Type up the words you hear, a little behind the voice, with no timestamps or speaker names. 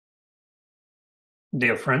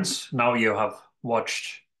Dear friends, now you have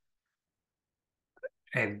watched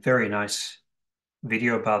a very nice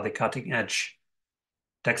video about the cutting edge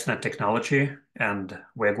DexNet technology, and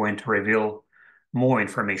we're going to reveal more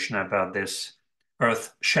information about this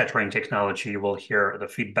earth-shattering technology. You will hear the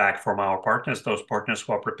feedback from our partners, those partners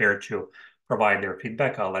who are prepared to provide their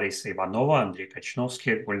feedback are Larisa Ivanova, Andrei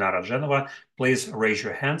Kachinovsky, Gulnara Genova. Please raise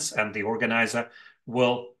your hands, and the organizer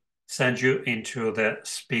will send you into the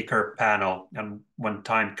speaker panel. And when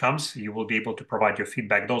time comes, you will be able to provide your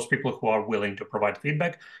feedback. Those people who are willing to provide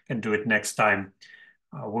feedback can do it next time.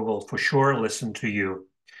 We will for sure listen to you.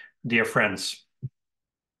 Dear friends,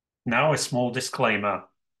 now a small disclaimer.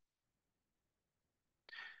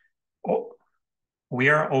 Oh, we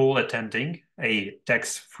are all attending a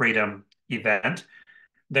DexFreedom event.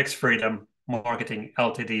 DexFreedom Marketing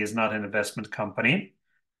Ltd is not an investment company.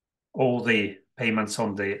 All the payments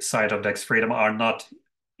on the side of DexFreedom are not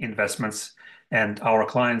investments, and our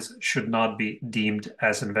clients should not be deemed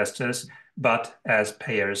as investors, but as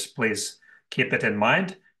payers. Please keep it in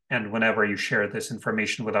mind. And whenever you share this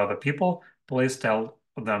information with other people, please tell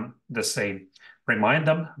them the same. Remind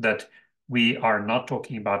them that we are not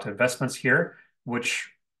talking about investments here, which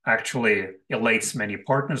actually elates many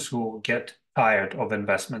partners who get tired of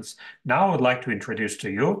investments. Now I would like to introduce to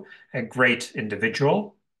you a great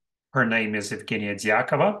individual. Her name is Evgenia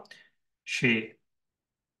Diakova. She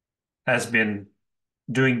has been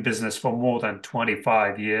doing business for more than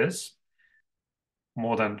 25 years.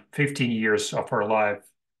 More than 15 years of her life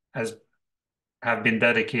have been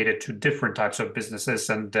dedicated to different types of businesses,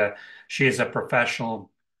 and she is a professional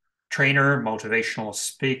trainer, motivational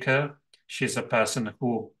speaker. She's a person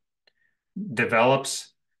who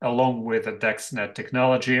develops along with the DexNet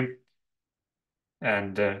technology,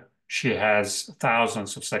 and she has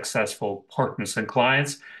thousands of successful partners and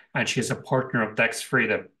clients, and she's a partner of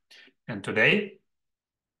DexFreedom. And today,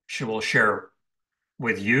 she will share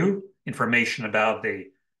with you information about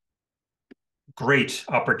the great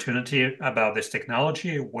opportunity about this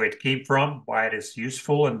technology, where it came from, why it is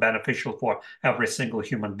useful and beneficial for every single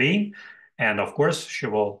human being. And of course, she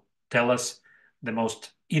will tell us the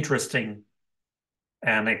most interesting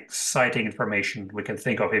and exciting information we can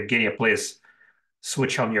think of. Evgenia, please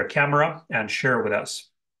switch on your camera and share with us.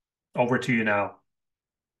 Over to you now.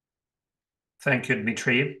 Thank you,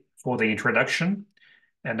 Dmitry, for the introduction.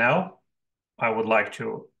 And now I would like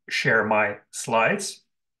to share my slides.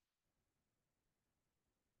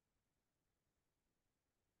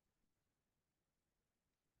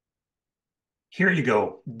 Here you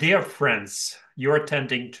go. Dear friends, you're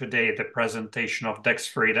attending today the presentation of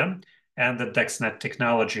DexFreedom and the DexNet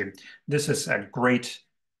technology. This is a great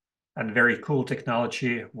and very cool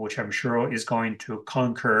technology, which I'm sure is going to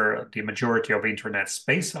conquer the majority of internet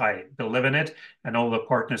space. I believe in it, and all the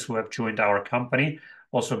partners who have joined our company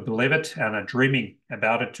also believe it and are dreaming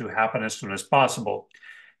about it to happen as soon as possible.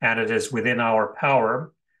 And it is within our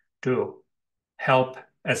power to help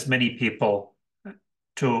as many people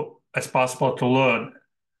as possible to learn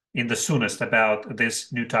in the soonest about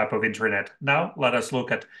this new type of internet. Now, let us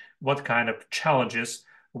look at what kind of challenges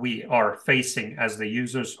we are facing as the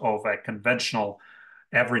users of a conventional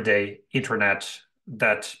everyday internet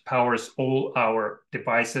that powers all our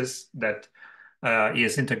devices, that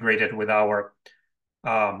is integrated with our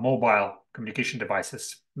mobile communication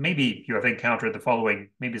devices. Maybe you have encountered the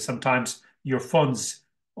following. Maybe sometimes your funds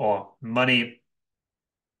or money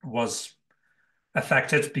was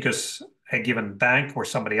affected because a given bank or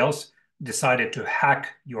somebody else decided to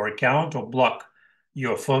hack your account or block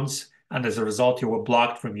your funds, and as a result, you were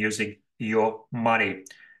blocked from using your money,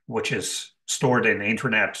 which is stored in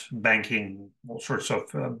internet banking, all sorts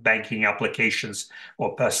of banking applications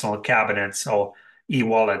or personal cabinets or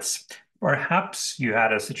e-wallets. Perhaps you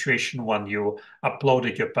had a situation when you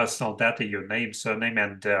uploaded your personal data, your name, surname,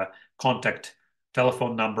 and contact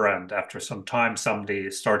telephone number, and after some time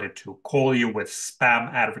somebody started to call you with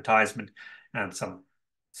spam advertisement, and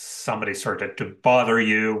somebody started to bother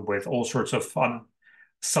you with all sorts of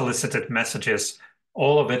unsolicited messages.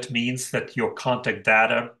 All of it means that your contact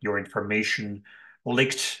data, your information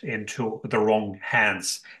leaked into the wrong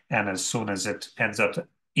hands, and as soon as it ends up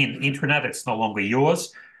in internet, it's no longer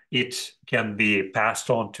yours. It can be passed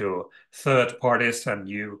on to third parties, and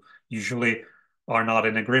you usually are not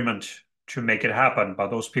in agreement to make it happen, but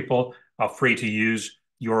those people are free to use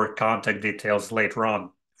your contact details later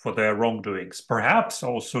on for their wrongdoings. Perhaps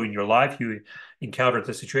also in your life you encountered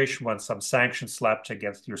the situation when some sanctions slapped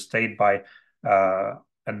against your state by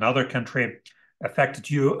another country affected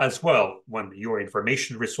you as well, when your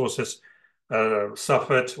information resources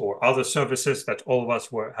suffered, or other services that all of us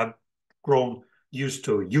have grown used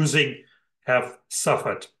to using have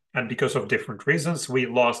suffered. And because of different reasons, we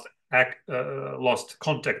lost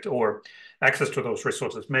contact or access to those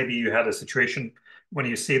resources. Maybe you had a situation when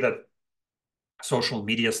you see that social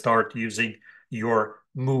media start using your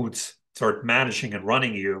moods, start managing and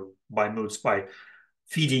running you by moods, by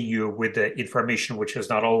feeding you with the information which is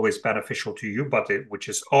not always beneficial to you, but which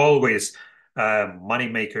is always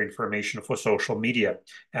moneymaker information for social media.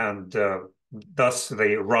 And thus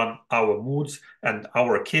they run our moods, and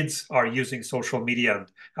our kids are using social media,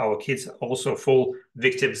 and our kids also fall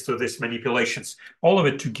victims to these manipulations. All of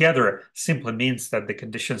it together simply means that the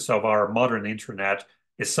conditions of our modern internet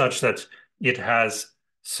is such that it has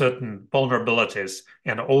certain vulnerabilities,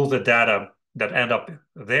 and all the data that end up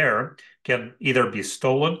there can either be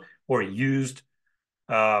stolen or used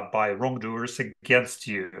by wrongdoers against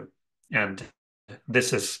you. And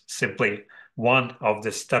this is simply one of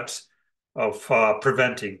the steps of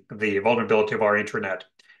preventing the vulnerability of our internet.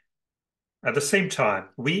 At the same time,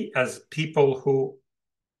 we as people who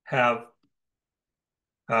have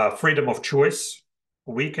freedom of choice,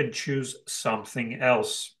 we can choose something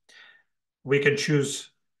else. We can choose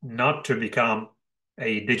not to become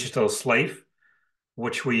a digital slave,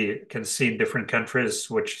 which we can see in different countries,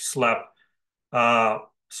 which slap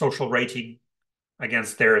social rating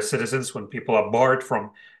against their citizens when people are barred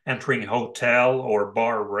from entering a hotel or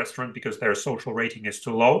bar or restaurant because their social rating is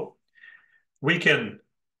too low. We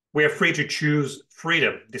are free to choose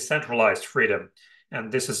freedom, decentralized freedom.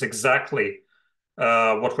 And this is exactly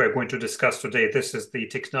what we're going to discuss today. This is the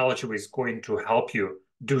technology which is going to help you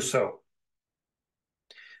do so.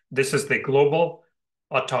 This is the global,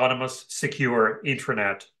 autonomous, secure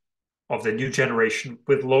internet of the new generation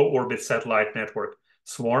with low orbit satellite network,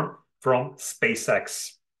 Swarm, from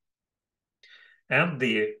SpaceX. And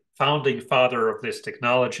the founding father of this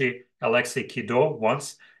technology, Alexei Kido,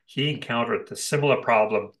 once he encountered a similar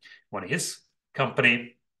problem when his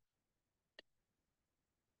company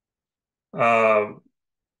was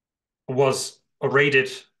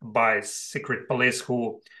raided by secret police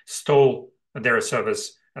who stole their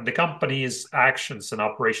service. And the company's actions and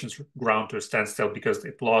operations ground to a standstill because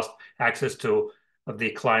it lost access to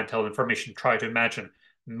the clientele information. Try to imagine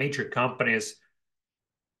major companies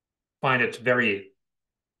find it very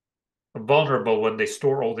vulnerable when they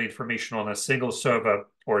store all the information on a single server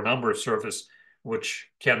or a number of servers, which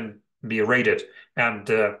can be raided. And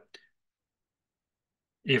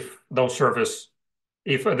if those servers,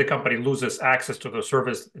 if the company loses access to those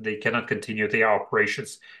servers, they cannot continue their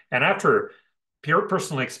operations. And after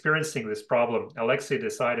personally experiencing this problem, Alexei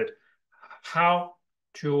decided how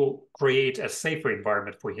to create a safer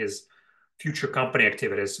environment for his future company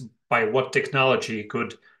activities, by what technology he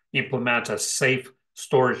could implement a safe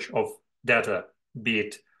storage of data, be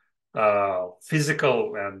it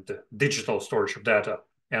physical and digital storage of data.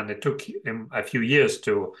 And it took him a few years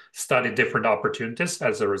to study different opportunities.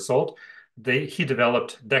 As a result, he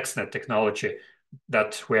developed DexNet technology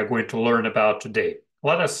that we are going to learn about today.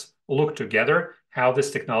 Let us look together how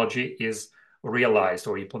this technology is realized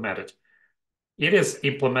or implemented. It is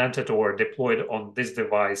implemented or deployed on this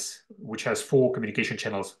device, which has 4 communication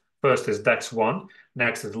channels. First is DEX1,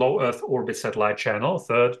 next is low Earth orbit satellite channel,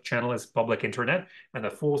 third channel is public internet, and the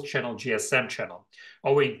fourth channel GSM channel.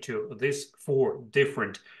 Owing to these 4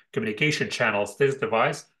 different communication channels, this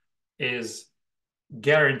device is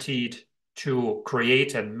guaranteed to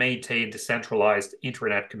create and maintain decentralized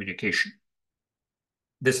internet communication.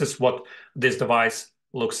 This is what this device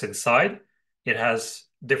looks inside. It has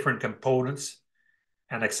different components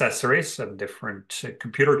and accessories and different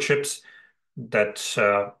computer chips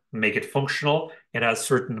that make it functional. It has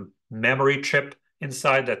certain memory chip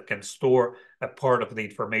inside that can store a part of the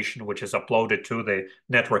information which is uploaded to the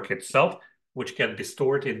network itself, which can be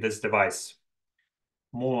stored in this device.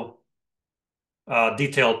 More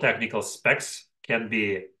detailed technical specs can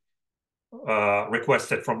be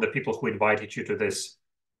requested from the people who invited you to this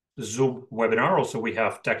Zoom webinar. Also, we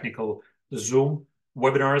have technical Zoom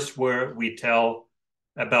webinars where we tell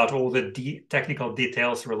about all the technical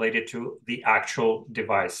details related to the actual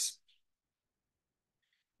device.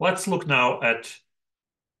 Let's look now at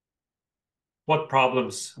what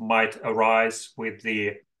problems might arise with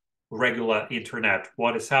the regular internet,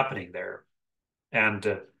 what is happening there,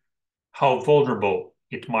 and how vulnerable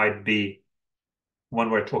it might be when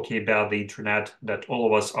we're talking about the internet that all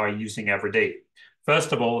of us are using every day.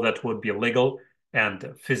 First of all, that would be legal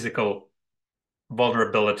and physical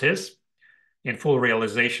vulnerabilities, in full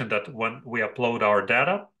realization that when we upload our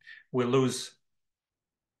data, we lose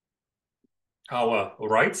our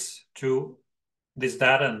rights to this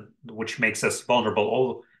data, which makes us vulnerable.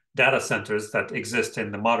 All data centers that exist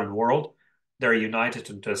in the modern world, they're united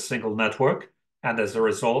into a single network, and as a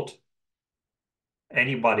result,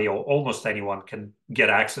 anybody or almost anyone can get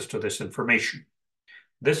access to this information.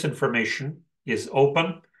 This information is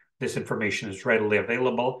open, this information is readily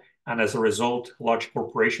available, and as a result, large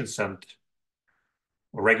corporations and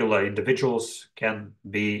regular individuals can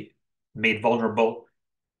be made vulnerable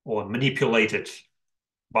or manipulated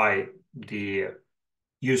by the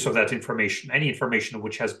use of that information. Any information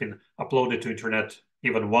which has been uploaded to internet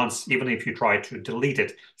even once, even if you try to delete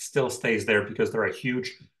it, still stays there because there are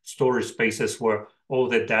huge storage spaces where all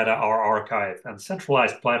the data are archived. And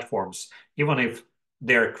centralized platforms, even if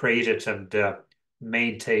they're created and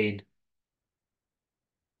maintain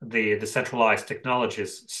the decentralized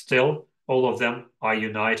technologies, still all of them are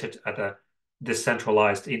united at a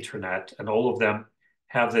decentralized internet, and all of them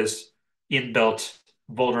have this inbuilt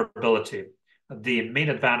vulnerability. The main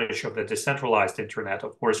advantage of the decentralized internet,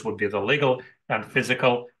 of course, would be the legal and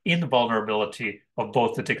physical invulnerability of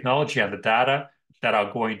both the technology and the data that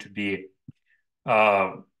are going to be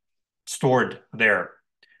stored there.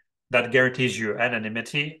 That guarantees you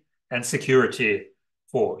anonymity and security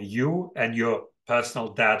for you and your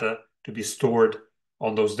personal data to be stored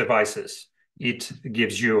on those devices. It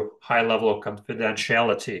gives you high level of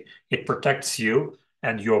confidentiality. It protects you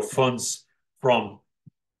and your funds from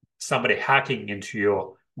somebody hacking into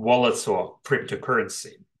your wallets or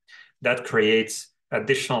cryptocurrency. That creates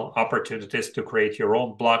additional opportunities to create your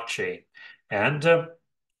own blockchain. And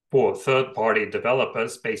for third-party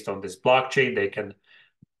developers, based on this blockchain, they can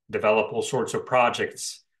develop all sorts of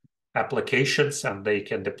projects, applications, and they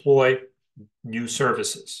can deploy new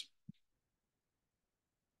services.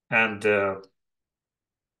 And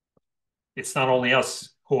it's not only us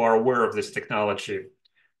who are aware of this technology.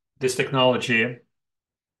 This technology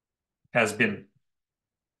has been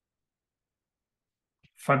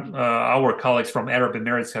our colleagues from Arab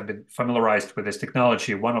Emirates have been familiarized with this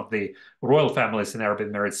technology. One of the royal families in Arab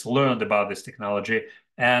Emirates learned about this technology,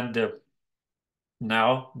 and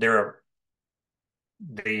now they're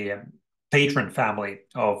the patron family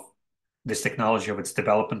of this technology, of its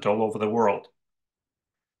development all over the world.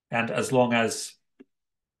 And as long as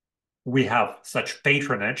we have such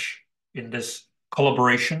patronage in this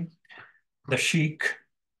collaboration, the Sheikh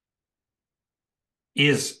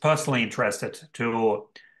is personally interested to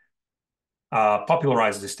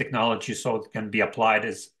popularize this technology so it can be applied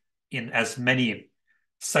in as many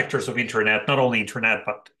sectors of internet, not only internet,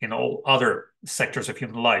 but in all other sectors of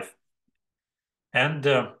human life. And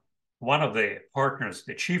one of the partners,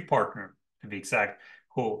 the chief partner, to be exact,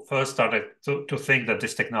 who first started to think that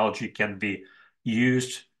this technology can be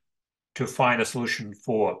used to find a solution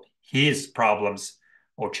for his problems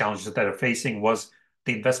or challenges that are facing was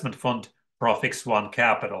the investment fund Profix One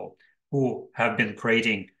Capital, who have been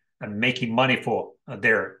creating and making money for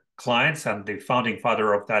their clients. And the founding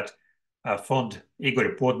father of that fund,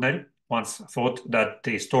 Igor Podner, once thought that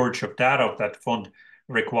the storage of data of that fund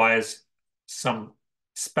requires some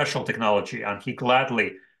special technology, and he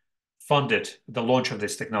gladly funded the launch of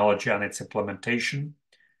this technology and its implementation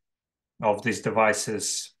of these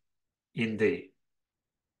devices in the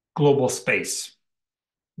global space.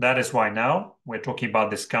 That is why now we're talking about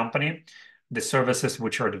this company, the services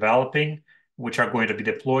which are developing, which are going to be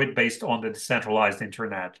deployed based on the decentralized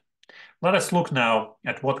internet. Let us look now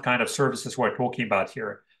at what kind of services we're talking about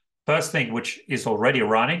here. First thing, which is already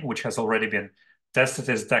running, which has already been tested,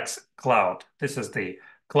 is Dex Cloud. This is the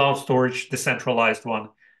cloud storage, decentralized one,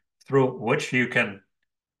 through which you can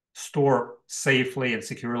store safely and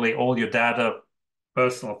securely all your data,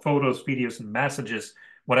 personal photos, videos, and messages,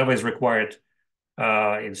 whatever is required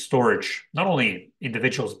in storage. Not only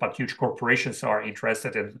individuals, but huge corporations are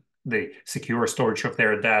interested in the secure storage of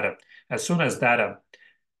their data. As soon as data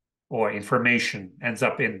or information ends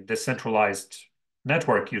up in the centralized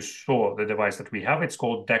network, you saw the device that we have, it's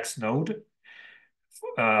called DexNode.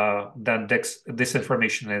 Then this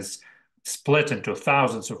information is split into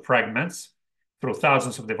thousands of fragments through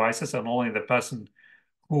thousands of devices, and only the person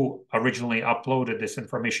who originally uploaded this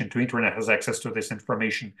information to internet has access to this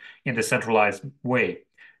information in the centralized way.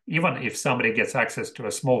 Even if somebody gets access to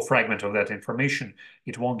a small fragment of that information,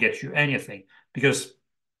 it won't get you anything because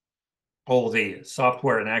all the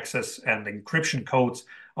software and access and encryption codes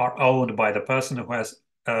are owned by the person who has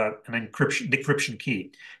an decryption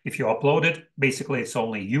key. If you upload it, basically it's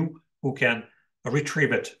only you who can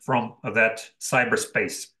retrieve it from that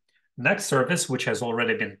cyberspace. Next service, which has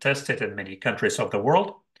already been tested in many countries of the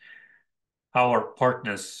world, our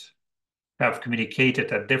partners have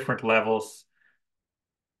communicated at different levels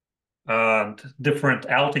and different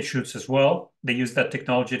altitudes as well. They use that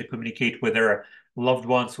technology to communicate with their loved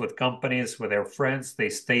ones, with companies, with their friends. They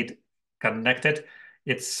stayed connected.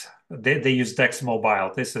 They use Dex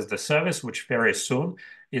Mobile. This is the service which very soon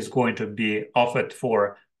is going to be offered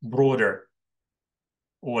for broader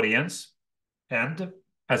audience, and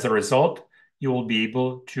as a result, you will be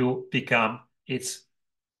able to become its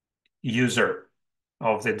user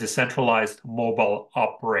of the decentralized mobile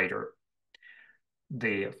operator.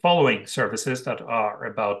 The following services that are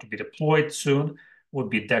about to be deployed soon would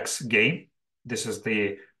be Dex Game. This is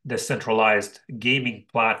the decentralized gaming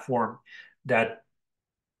platform that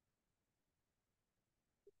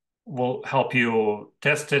will help you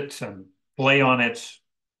test it and play on it,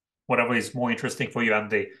 whatever is more interesting for you. And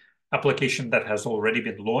the application that has already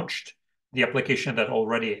been launched, the application that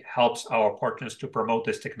already helps our partners to promote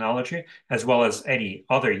this technology, as well as any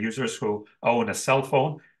other users who own a cell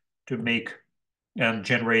phone to make and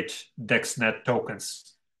generate DexNet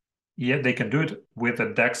tokens. Yeah, they can do it with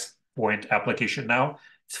a Dex Point application now.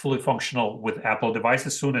 It's fully functional with Apple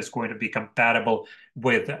devices. Soon it's going to be compatible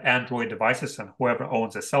with Android devices, and whoever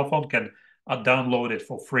owns a cell phone can download it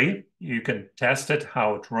for free. You can test it,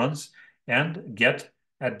 how it runs, and get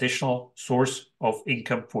additional source of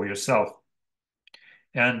income for yourself.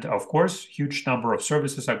 And of course, huge number of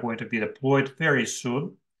services are going to be deployed very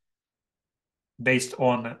soon based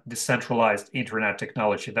on decentralized internet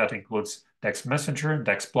technology. That includes Dex Messenger,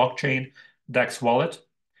 Dex Blockchain, Dex Wallet,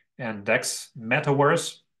 and Dex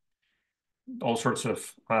Metaverse, all sorts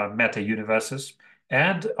of meta universes,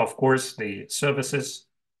 and of course the services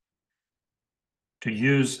to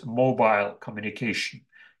use mobile communication,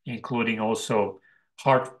 including also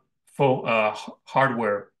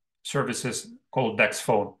hardware services called Dex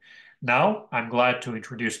Phone. Now, I'm glad to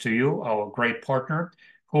introduce to you our great partner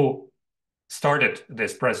who started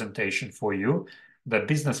this presentation for you, the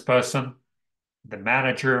business person, the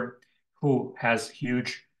manager who has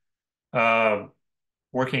huge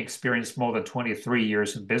working experience, more than 23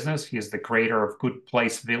 years in business. He is the creator of Good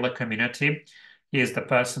Place Villa community. He is the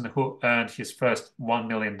person who earned his first $1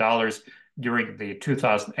 million during the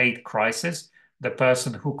 2008 crisis, the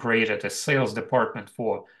person who created a sales department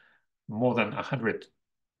for more than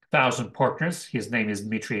 100,000 partners. His name is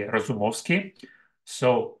Dmitry Razumovsky.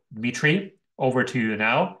 So, Dmitry, over to you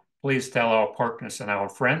now. Please tell our partners and our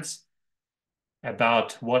friends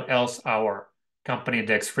about what else our company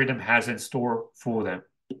DexFreedom has in store for them.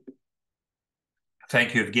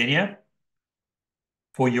 Thank you, Evgenia,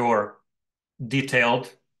 for your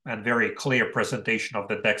detailed and very clear presentation of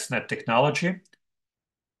the DexNet technology.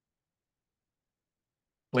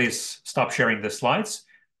 Please stop sharing the slides.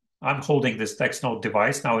 I'm holding this DexNote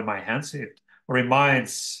device now in my hands. It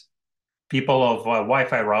reminds people of a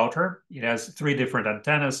Wi-Fi router. It has 3 different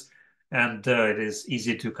antennas, and it is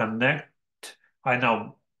easy to connect. I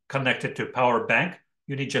now connect it to power bank.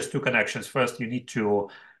 You need just 2 connections. First, you need to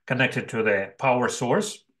connect it to the power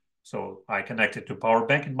source. So I connect it to power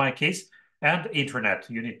bank in my case, and internet.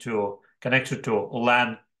 You need to connect it to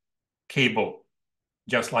LAN cable,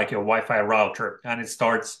 just like your Wi-Fi router, and it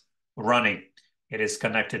starts running. It is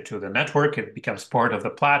connected to the network. It becomes part of the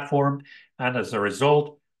platform, and as a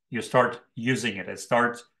result, you start using it. It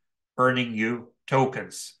starts earning you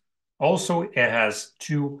tokens. Also, it has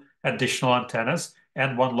 2 additional antennas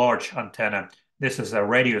and 1 large antenna. This is a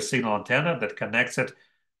radio signal antenna that connects it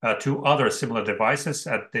to other similar devices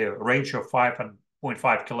at the range of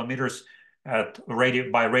 5.5 kilometers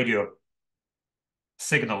by radio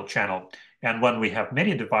signal channel. And when we have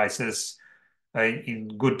many devices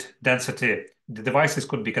in good density, the devices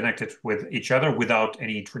could be connected with each other without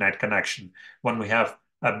any internet connection. When we have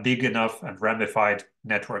a big enough and ramified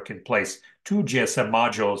network in place, 2 GSM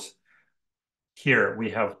modules. Here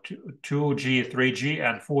we have 2G, 3G,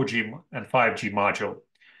 and 4G and 5G module.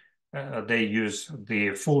 They use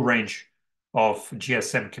the full range of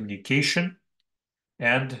GSM communication,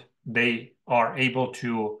 and they are able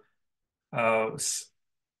to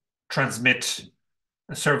transmit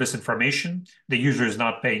service information. The user is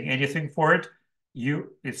not paying anything for it.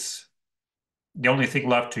 It's the only thing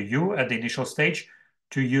left to you at the initial stage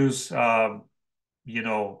to use,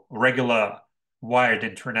 regular wired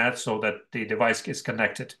internet so that the device is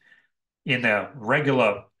connected. In a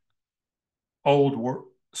regular old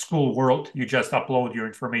school world, you just upload your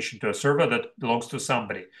information to a server that belongs to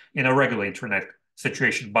somebody in a regular internet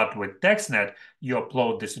situation. But with DexNet, you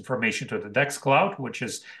upload this information to the Dex Cloud, which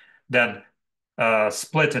is then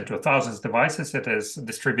split into thousands of devices. It is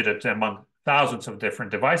distributed among thousands of different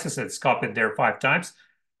devices. It's copied there 5 times.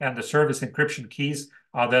 And the service encryption keys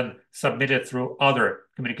are then submitted through other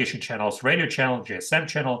communication channels, radio channel, GSM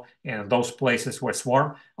channel, and those places where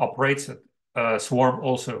Swarm operates. Swarm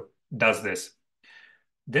also does this.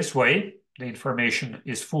 This way, the information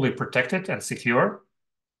is fully protected and secure.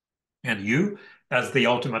 And you, as the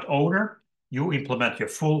ultimate owner, you implement your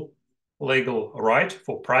full legal right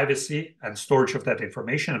for privacy and storage of that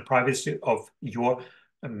information and privacy of your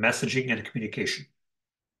messaging and communication.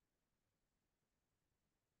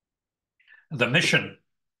 The mission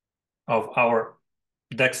of our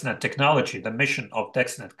DexNet technology, the mission of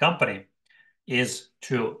DexNet company is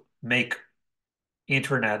to make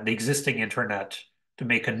internet, the existing internet, to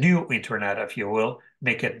make a new internet, if you will,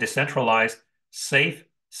 make it decentralized, safe,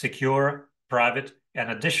 secure, private,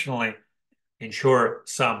 and additionally ensure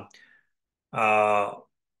some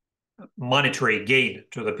monetary gain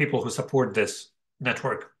to the people who support this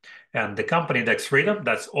network. And the company DexFreedom,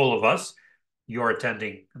 that's all of us. You're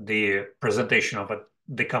attending the presentation of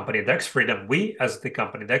the company DexFreedom. We, as the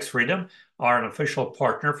company DexFreedom, are an official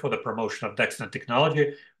partner for the promotion of DexNet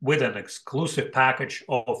technology with an exclusive package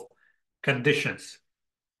of conditions.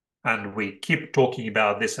 And we keep talking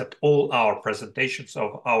about this at all our presentations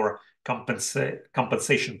of our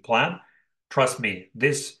compensation plan. Trust me,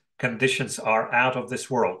 these conditions are out of this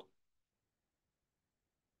world.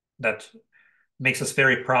 That makes us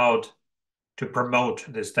very proud to promote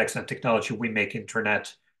this DexNet technology. We make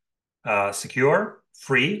internet secure,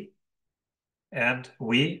 free, and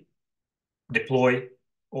we deploy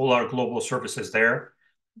all our global services there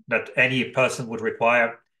that any person would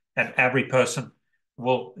require, and every person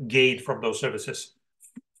will gain from those services: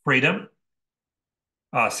 freedom,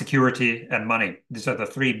 security, and money. These are the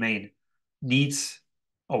three main needs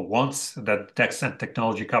or wants that DexNet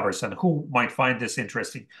technology covers. And who might find this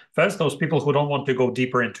interesting? First, those people who don't want to go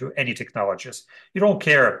deeper into any technologies. You don't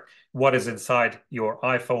care what is inside your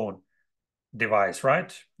iPhone device,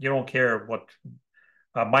 right? You don't care what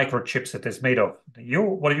microchips it is made of.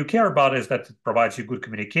 What you care about is that it provides you good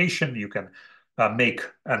communication. You can make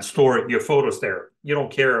and store your photos there. You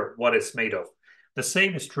don't care what it's made of. The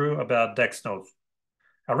same is true about DexNote.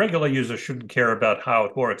 A regular user shouldn't care about how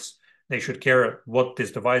it works. They should care what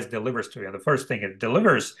this device delivers to you. And the first thing it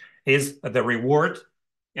delivers is the reward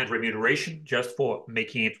and remuneration just for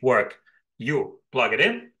making it work. You plug it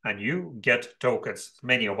in and you get tokens.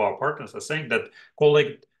 Many of our partners are saying that, call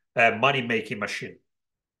it a money-making machine.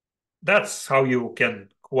 That's how you can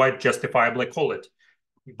quite justifiably call it.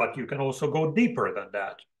 But you can also go deeper than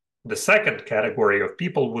that. The second category of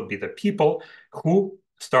people would be the people who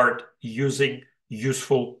start using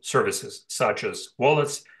useful services such as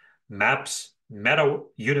wallets, maps, meta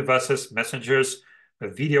universes, messengers,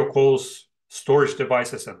 video calls, storage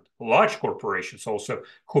devices, and large corporations also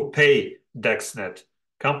who pay DexNet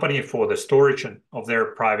company for the storage of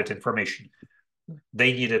their private information.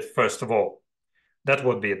 They need it first of all. That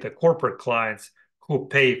would be the corporate clients who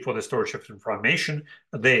pay for the storage of information.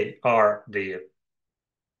 They are the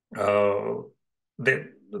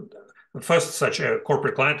first such a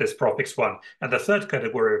corporate client is Profix One. And the third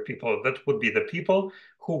category of people, that would be the people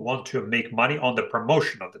who want to make money on the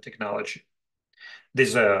promotion of the technology.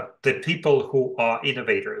 These are the people who are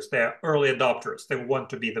innovators. They're early adopters. They want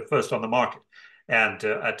to be the first on the market. And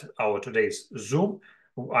at our today's Zoom,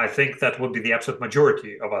 I think that would be the absolute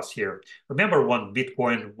majority of us here. Remember when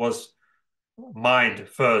Bitcoin was mined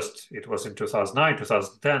first, it was in 2009,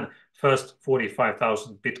 2010, first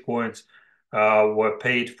 45,000 Bitcoins were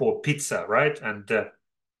paid for pizza, right? And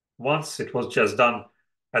once it was just done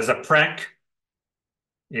as a prank,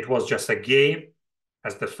 it was just a game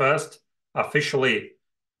as the first officially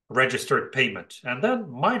registered payment. And then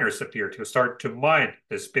miners appeared who started to mine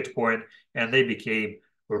this Bitcoin, and they became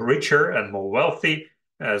richer and more wealthy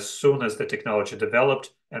as soon as the technology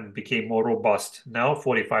developed and became more robust. Now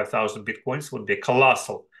 45,000 Bitcoins would be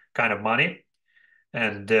colossal kind of money.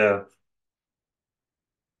 And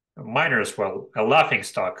miners, well, a laughing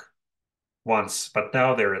stock once, but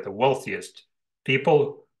now they're the wealthiest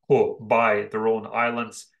people who buy their own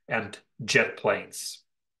islands and jet planes.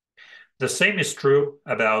 The same is true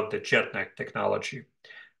about the JetNet technology.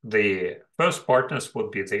 The first partners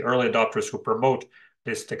would be the early adopters who promote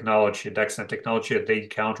this technology, DexNet technology. They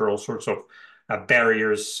encounter all sorts of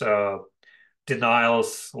barriers,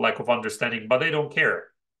 denials, lack of understanding, but they don't care.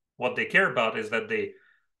 What they care about is that they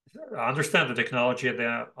understand the technology,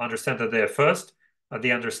 they understand that they're first,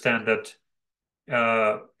 they understand that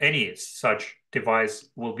any such device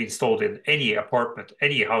will be installed in any apartment,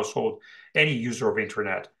 any household, any user of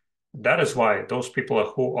internet. That is why those people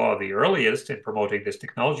who are the earliest in promoting this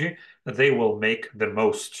technology, they will make the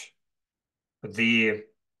most. The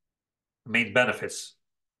main benefits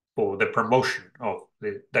for the promotion of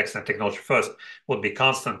the DexNet technology first would be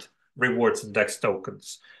constant rewards and Dex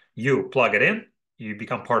tokens. You plug it in, you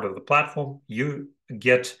become part of the platform, you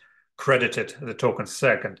get credited the tokens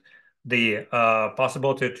second. the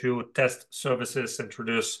possibility to test services,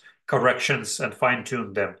 introduce corrections, and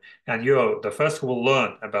fine-tune them. And you're the first who will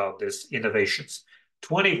learn about these innovations.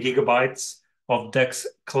 20 gigabytes of Dex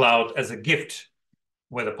Cloud as a gift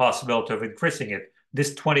with the possibility of increasing it.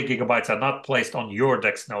 These 20 gigabytes are not placed on your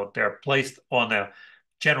Dex node. They're placed on a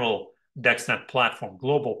general DexNet platform,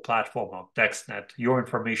 global platform of DexNet. Your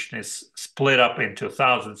information is split up into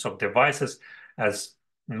thousands of devices, as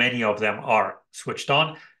many of them are switched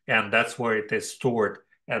on, and that's where it is stored.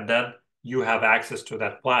 And then you have access to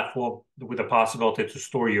that platform with the possibility to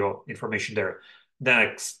store your information there.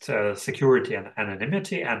 Next, security and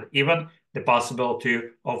anonymity, and even the possibility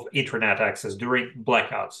of internet access during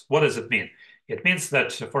blackouts. What does it mean? It means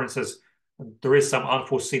that, for instance, there is some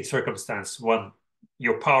unforeseen circumstance when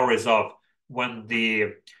your power is off, when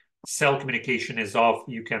the cell communication is off,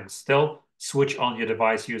 you can still switch on your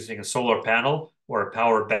device using a solar panel or a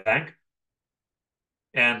power bank,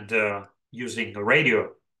 and using a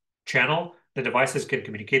radio channel, the devices can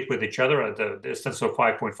communicate with each other at a distance of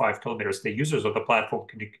 5.5 kilometers. The users of the platform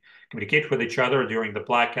can communicate with each other during the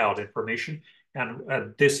blackout information.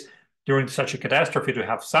 And this, during such a catastrophe, to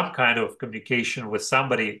have some kind of communication with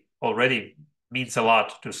somebody already means a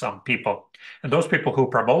lot to some people. And those people who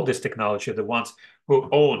promote this technology, the ones who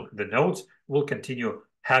own the nodes, will continue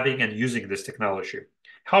having and using this technology.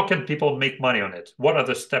 How can people make money on it? What are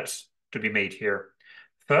the steps to be made here?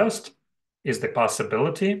 First is the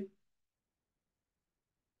possibility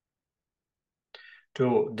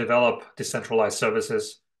to develop decentralized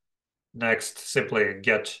services. Next, simply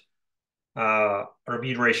get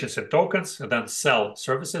remunerations and tokens, and then sell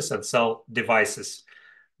services and sell devices.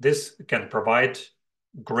 This can provide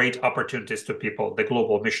great opportunities to people. The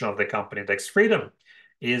global mission of the company DexFreedom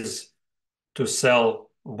is to sell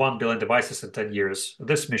 1 billion devices in 10 years.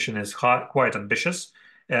 This mission is quite ambitious,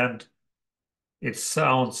 and it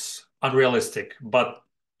sounds unrealistic, but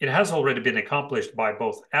it has already been accomplished by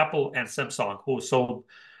both Apple and Samsung, who sold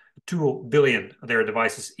 2 billion of their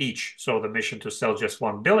devices each. So the mission to sell just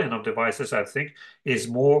 1 billion of devices, I think, is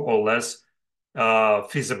more or less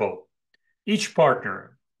feasible. Each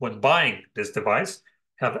partner, when buying this device,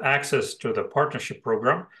 have access to the partnership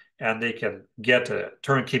program, and they can get a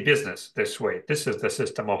turnkey business this way. This is the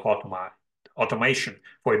system of automation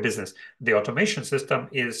for a business. The automation system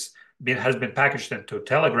has been packaged into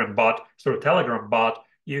Telegram bot. Through Telegram bot,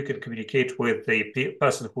 you can communicate with the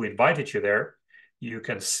person who invited you there. You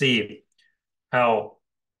can see how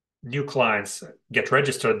new clients get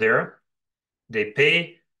registered there. They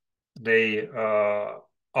pay. They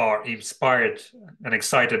are inspired and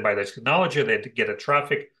excited by the technology. They get a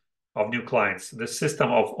traffic of new clients. The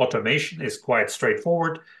system of automation is quite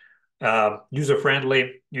straightforward,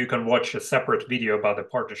 user-friendly. You can watch a separate video about the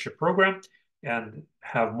partnership program and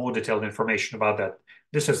have more detailed information about that.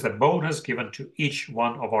 This is the bonus given to each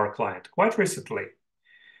one of our clients. Quite recently,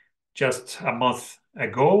 just a month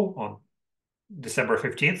ago, on December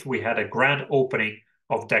 15th, we had a grand opening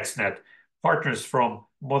of DexNet. Partners from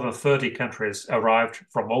more than 30 countries arrived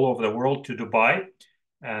from all over the world to Dubai,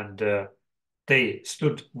 and they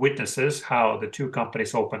stood witnesses how the two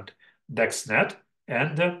companies opened DexNet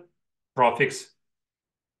and Profix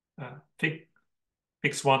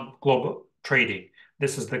Fix One Global Trading.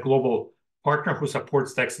 This is the global partner who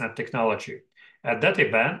supports DexNet technology. At that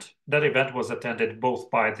event was attended both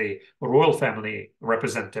by the royal family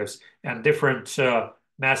representatives and different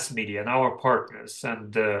mass media and our partners,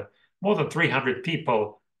 and more than 300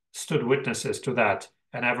 people stood witnesses to that.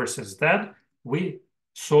 And ever since then, we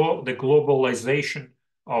saw the globalization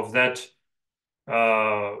of that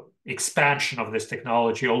expansion of this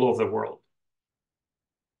technology all over the world.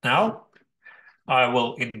 Now, I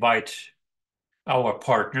will invite our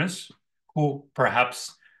partners who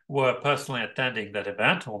perhaps were personally attending that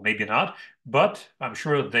event, or maybe not, but I'm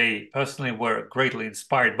sure they personally were greatly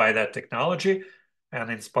inspired by that technology and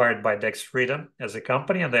inspired by DexFreedom as a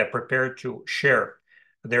company, and they're prepared to share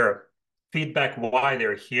their feedback, why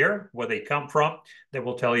they're here, where they come from. They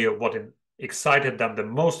will tell you what excited them the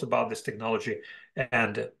most about this technology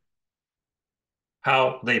and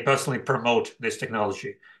how they personally promote this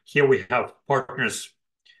technology. Here we have partners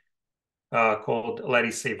called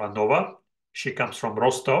Larisa Ivanova. She comes from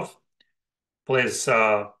Rostov. Please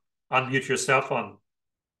unmute yourself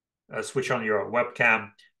and switch on your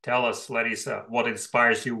webcam. Tell us, Larisa, what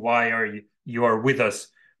inspires you? Why are you are with us?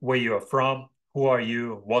 Where you are from? Who are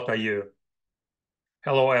you? What are you?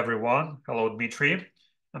 Hello, everyone. Hello, Dmitry.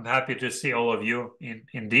 I'm happy to see all of you.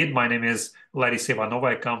 Indeed, my name is Larisa Ivanova.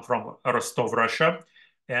 I come from Rostov, Russia,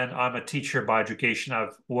 and I'm a teacher by education.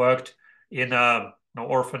 I've worked in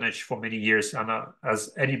orphanage for many years. And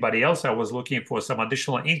as anybody else, I was looking for some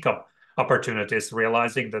additional income opportunities,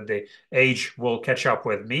 realizing that the age will catch up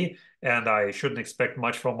with me and I shouldn't expect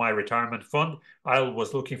much from my retirement fund. I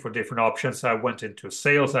was looking for different options. I went into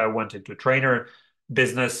sales, I went into trainer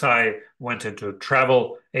business, I went into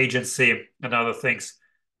travel agency and other things.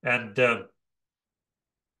 And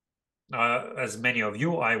as many of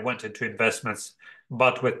you, I went into investments,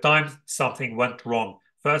 but with time, something went wrong.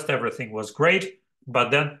 First, everything was great,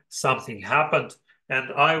 but then something happened.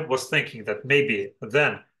 And I was thinking that maybe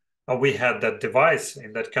then we had that device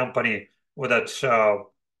in that company that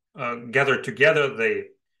gathered together,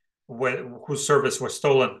 whose service was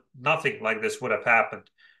stolen. Nothing like this would have happened.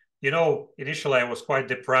 Initially I was quite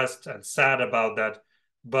depressed and sad about that,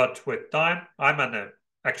 but with time,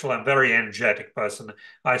 actually, I'm a very energetic person.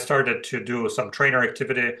 I started to do some trainer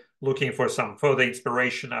activity, looking for some further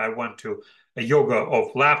inspiration. I went to a yoga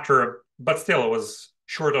of laughter, but still, it was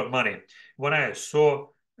short of money. When I saw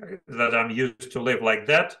that I'm used to live like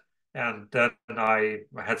that, and then I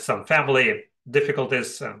had some family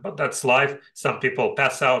difficulties, but that's life. Some people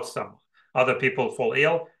pass out, some other people fall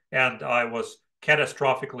ill, and I was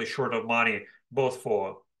catastrophically short of money, both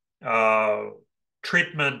for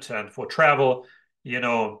treatment and for travel.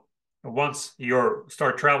 Once you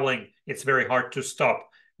start traveling, it's very hard to stop.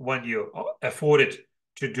 When you afford it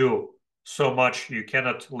to do so much, you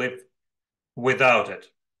cannot live without it.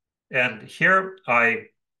 And here I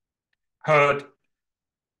heard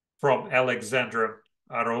from Alexander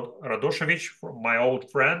Radoshevich, from my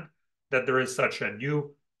old friend, that there is such a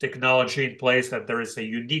new technology in place, that there is a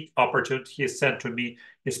unique opportunity. He sent to me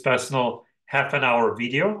his personal half-an-hour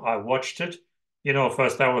video. I watched it.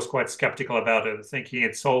 First I was quite skeptical about it, thinking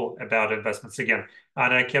it's all about investments again.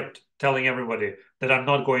 And I kept telling everybody that I'm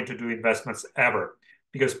not going to do investments ever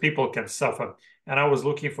because people can suffer. And I was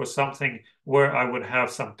looking for something where I would have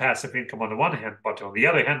some passive income on the one hand, but on the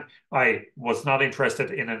other hand, I was not interested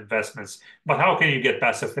in investments. But how can you get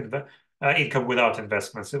passive income without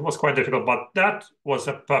investments? It was quite difficult, but that was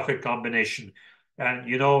a perfect combination.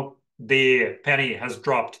 And the penny has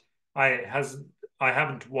dropped. I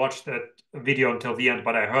haven't watched that video until the end,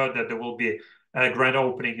 but I heard that there will be a grand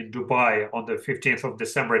opening in Dubai on the 15th of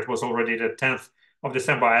December. It was already the 10th of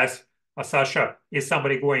December. I asked Sasha, is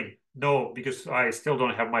somebody going? No, because I still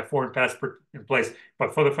don't have my foreign passport in place.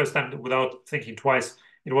 But for the first time, without thinking twice,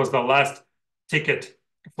 it was the last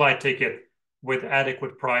flight ticket with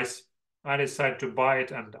adequate price. I decided to buy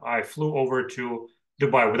it and I flew over to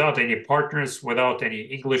Dubai without any partners, without any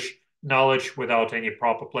English knowledge, without any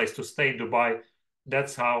proper place to stay in Dubai.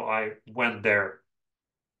 That's how I went there.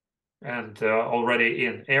 And already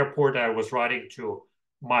in airport, I was writing to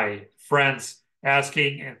my friends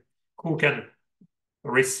asking who can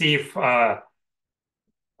receive a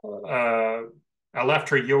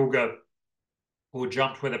laughter yoga, who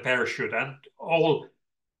jumped with a parachute, and all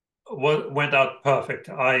went out perfect.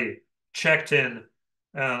 I checked in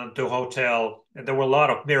to hotel, and there were a lot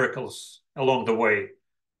of miracles along the way.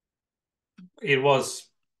 It was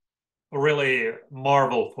really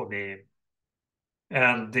marvel for me,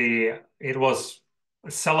 and it was a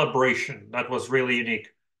celebration that was really unique.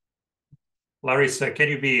 Larisa, can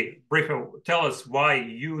you be brief? Tell us why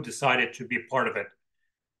you decided to be part of it.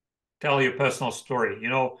 Tell your personal story.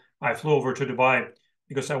 I flew over to Dubai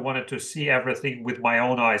because I wanted to see everything with my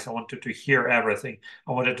own eyes. I wanted to hear everything.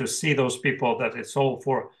 I wanted to see those people that it's all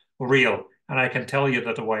for real. And I can tell you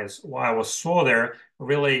that what I saw there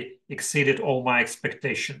really exceeded all my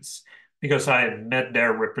expectations because I had met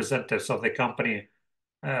their representatives of the company.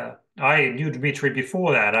 I knew Dmitry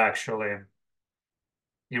before that, actually.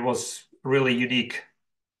 It was really unique.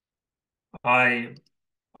 I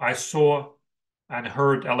saw and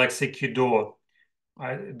heard Alexei Kido.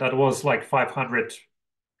 That was like 500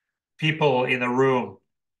 people in a room,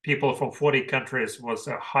 people from 40 countries, was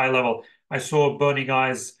a high level. I saw burning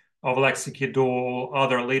eyes of Alexei Kido,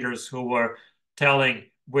 other leaders who were telling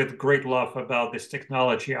with great love about this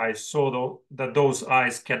technology. I saw that those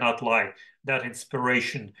eyes cannot lie. That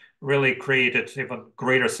inspiration really created even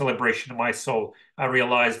greater celebration in my soul. I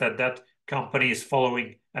realized that company is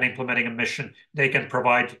following and implementing a mission. They can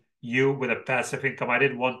provide you with a passive income. I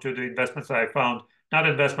didn't want to do investments that I found, not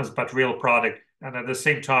investments, but real product. And at the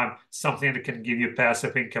same time, something that can give you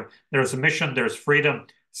passive income. There's a mission, there's freedom,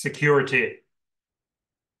 security,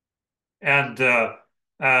 and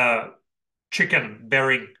chicken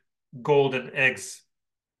bearing golden eggs.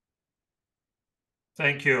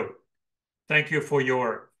 Thank you. Thank you for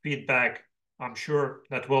your feedback. I'm sure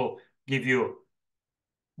that will give you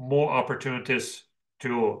more opportunities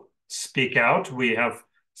to speak out. We have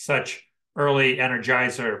such early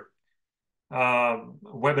energizer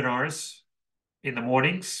webinars in the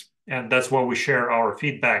mornings, and that's where we share our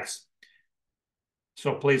feedbacks.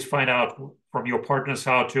 So please find out from your partners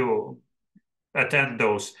how to attend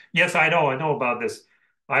those. Yes, I know about this.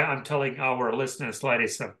 I'm telling our listeners,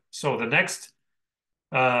 Larisa. So the next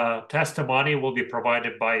testimony will be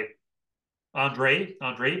provided by Andre.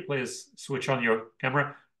 Andre, please switch on your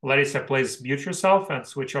camera. Larisa, please mute yourself and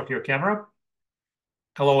switch off your camera.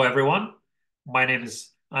 Hello, everyone. My name is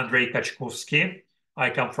Andrei Kachkovsky. I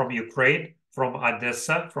come from Ukraine, from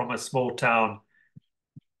Odessa, from a small town.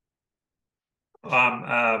 I'm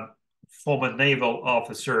a former naval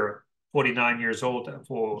officer, 49 years old.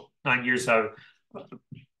 For 9 years, I'm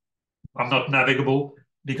not navigable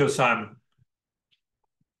because I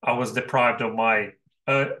was deprived of my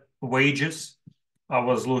wages. I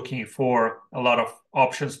was looking for a lot of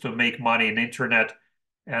options to make money in internet,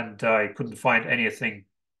 and I couldn't find anything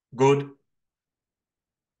good,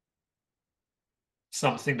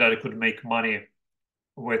 something that I could make money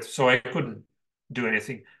with. So I couldn't do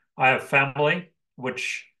anything. I have family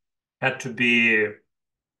which had to be,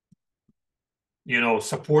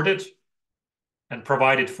 supported and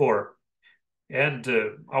provided for. And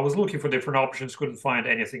I was looking for different options, couldn't find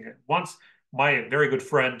anything. Once my very good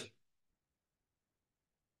friend,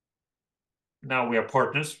 now we are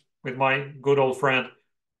partners with my good old friend,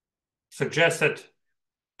 suggested,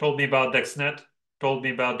 told me about DexNet, told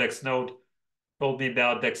me about DexNode, told me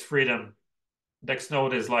about DexFreedom.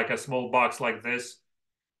 DexNode is like a small box like this,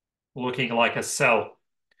 looking like a cell.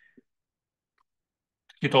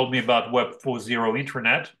 He told me about Web 4.0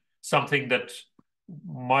 internet, something that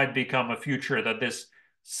might become a future, that this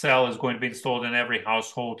cell is going to be installed in every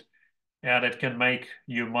household and it can make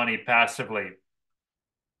you money passively.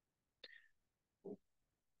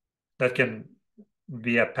 That can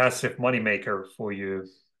be a passive money maker for you.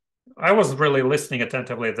 I was really listening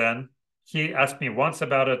attentively then. He asked me once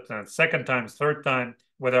about it, and second time, third time,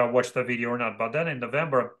 whether I watched the video or not. But then in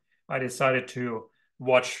November, I decided to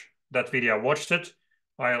watch that video. I watched it.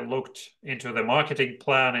 I looked into the marketing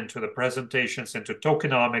plan, into the presentations, into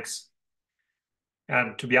tokenomics.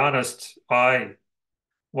 And to be honest, I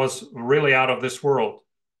was really out of this world.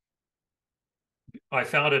 I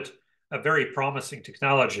found it a very promising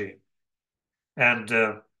technology. And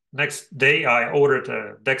next day, I ordered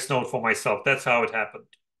a DexNode for myself. That's how it happened.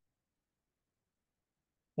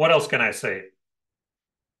 What else can I say?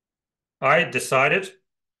 I decided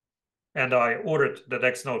and I ordered the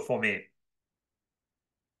DexNode for me,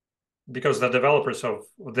 because the developers of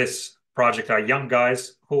this project are young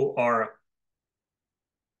guys who are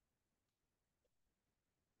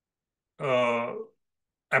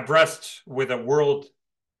abreast with the world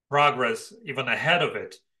progress, even ahead of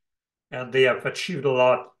it, and they have achieved a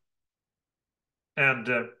lot. And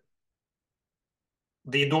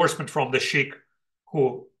the endorsement from the sheikh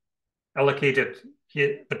who allocated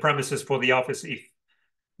the premises for the office, if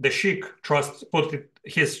the sheikh put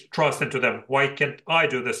his trust into them, why can't I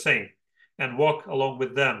do the same and walk along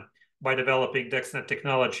with them by developing DexNet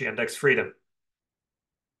technology and DexFreedom?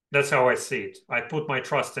 That's how I see it. I put my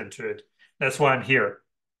trust into it. That's why I'm here.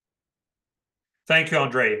 Thank you,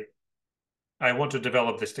 Andre. I want to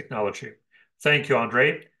develop this technology. Thank you,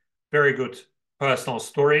 Andre. Very good personal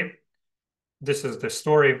story. This is the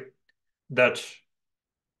story that,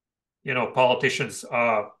 politicians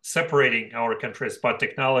are separating our countries, but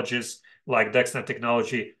technologies like DexNet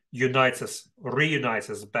technology reunites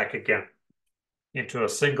us back again into a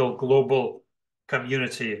single global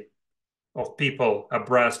community of people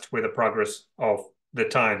abreast with the progress of the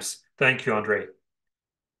times. Thank you, Andre.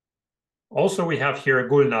 Also, we have here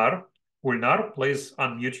Gulnar. Gulnar, please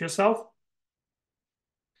unmute yourself.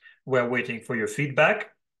 We're waiting for your feedback.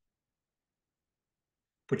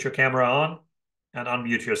 Put your camera on and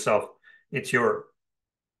unmute yourself. It's your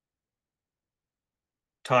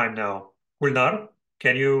time now. Gulnar,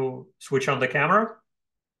 can you switch on the camera?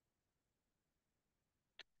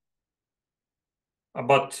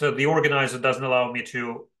 But the organizer doesn't allow me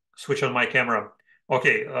to switch on my camera.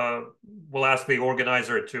 Okay, we'll ask the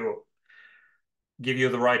organizer to give you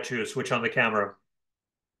the right to switch on the camera.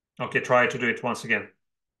 Okay, try to do it once again.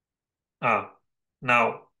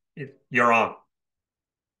 Now you're on.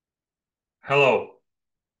 Hello,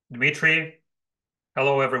 Dmitry.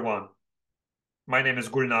 Hello, everyone. My name is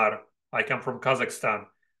Gulnar. I come from Kazakhstan,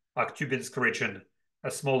 Aktyubinsk region, a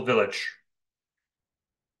small village.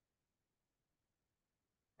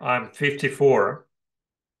 I'm 54.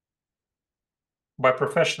 By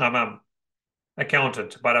profession, I'm an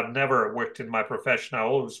accountant, but I've never worked in my profession. I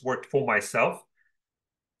always worked for myself.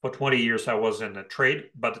 For 20 years, I was in a trade,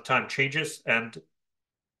 but the time changes and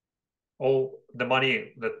all the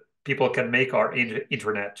money that people can make are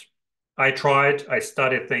internet. I tried, I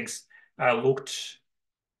studied things, I looked,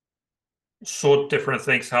 sought different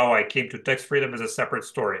things. How I came to DexFreedom is a separate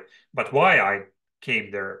story. But why I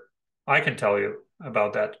came there, I can tell you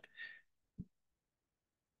about that.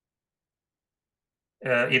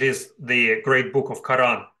 It is the great book of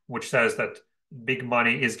Quran, which says that big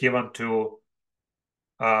money is given to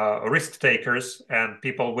risk takers and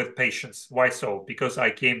people with patience. Why so? Because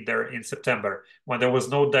I came there in September when there was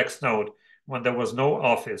no Dex node, when there was no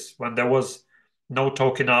office, when there was no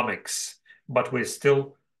tokenomics, but we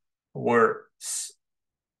still were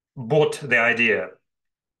bought the idea.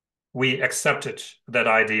 We accepted that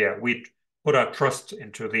idea. We put our trust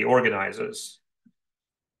into the organizers.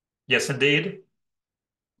 Yes, indeed.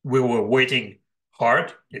 We were waiting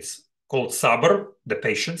hard. It's called sabr, the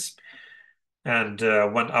patience. And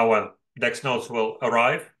when our Dex nodes will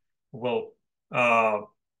arrive, we'll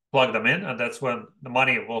plug them in, and that's when the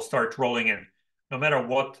money will start rolling in. No matter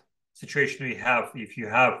what situation we have, if you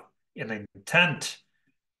have an intent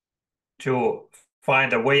to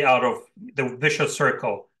find a way out of the vicious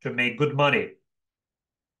circle to make good money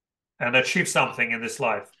and achieve something in this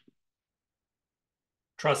life,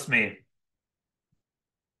 trust me,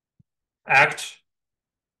 act.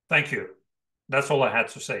 Thank you. That's all I had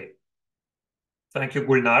to say. Thank you,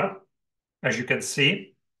 Gulnar. As you can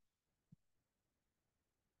see,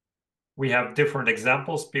 we have different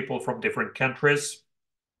examples, people from different countries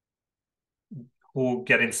who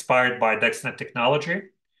get inspired by DexNet technology,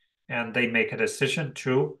 and they make a decision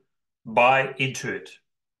to buy into it.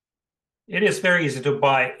 It is very easy to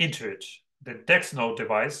buy into it. The DexNode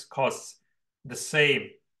device costs the same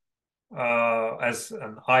as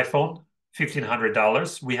an iPhone,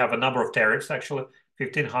 $1,500. We have a number of tariffs, actually.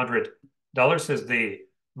 $1,500 is the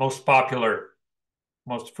most popular,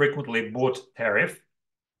 most frequently bought tariff.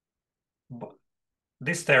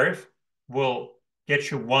 This tariff will get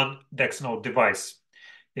you one DexNode device.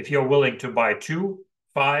 If you're willing to buy 2,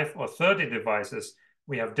 5, or 30 devices,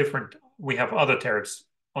 we have other tariffs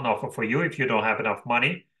on offer for you. If you don't have enough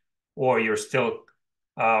money or you're still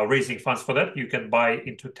raising funds for that, you can buy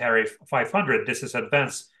into tariff 500. This is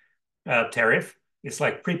advanced tariff. It's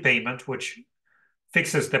like prepayment, which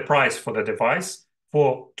fixes the price for the device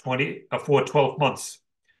for 12 months.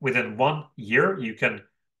 Within 1 year, you can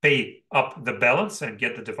pay up the balance and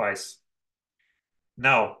get the device.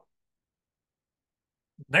 Now,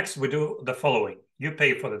 next we do the following. You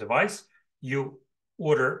pay for the device, you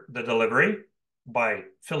order the delivery by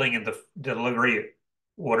filling in the delivery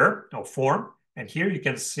order or form, and here you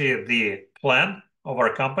can see the plan of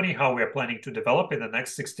our company, how we are planning to develop in the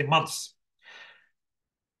next 60 months.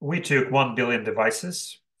 We took 1 billion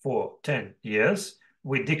devices for 10 years,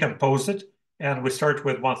 we decompose it, and we start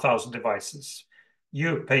with 1,000 devices.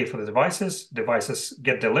 You pay for the devices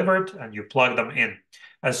get delivered, and you plug them in.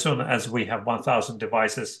 As soon as we have 1,000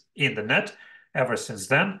 devices in the net, ever since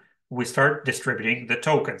then, we start distributing the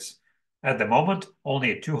tokens. At the moment,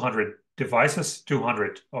 only 200 devices,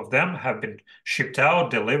 200 of them have been shipped out,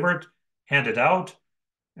 delivered, handed out.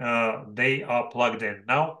 They are plugged in.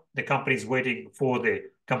 Now, the company is waiting for the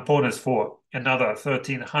components for another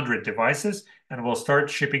 1,300 devices, and we'll start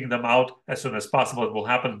shipping them out as soon as possible. It will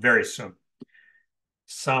happen very soon.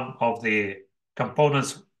 Some of the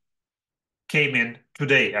components came in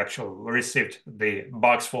today, actually. We received the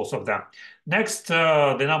boxfuls of them. Next,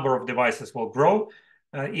 the number of devices will grow.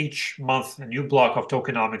 Each month, a new block of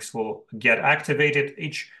tokenomics will get activated.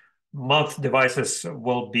 Each month, devices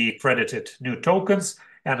will be credited new tokens.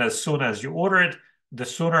 And as soon as you order it, the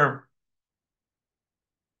sooner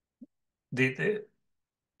to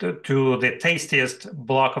the tastiest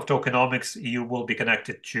block of tokenomics you will be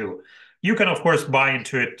connected to. You can, of course, buy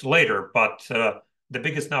into it later, but the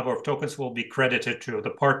biggest number of tokens will be credited to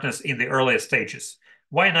the partners in the earliest stages.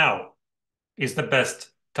 Why now is the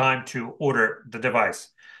best time to order the device?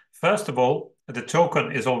 First of all, the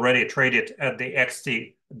token is already traded at the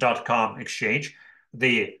xt.com exchange.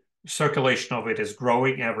 The circulation of it is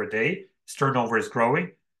growing every day. Its turnover is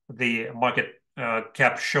growing. The market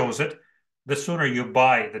cap shows it. The sooner you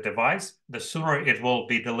buy the device, the sooner it will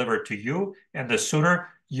be delivered to you, and the sooner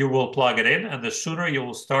you will plug it in, and the sooner you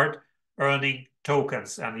will start earning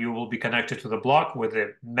tokens, and you will be connected to the block with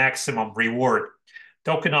the maximum reward.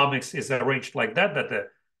 Tokenomics is arranged like that,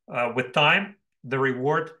 with time, the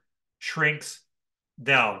reward shrinks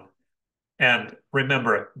down. And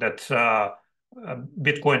remember that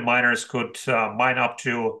Bitcoin miners could mine up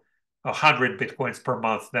to 100 Bitcoins per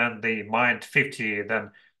month, then they mined 50, then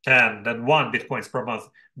 10, then 1 Bitcoins per month.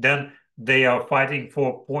 Then they are fighting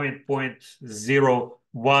for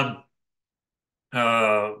 0.01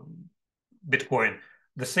 Bitcoin.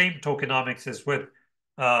 The same tokenomics is with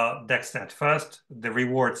DexNet. First, the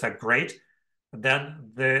rewards are great,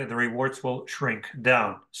 then the rewards will shrink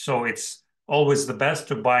down. So it's always the best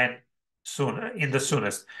to buy in the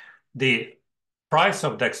soonest. The price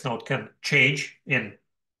of DexNote can change in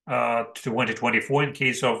 2024 in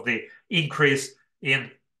case of the increase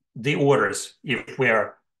in the orders. If we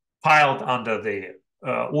are piled under the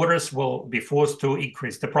orders, will be forced to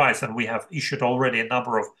increase the price. And we have issued already a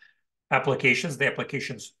number of applications. The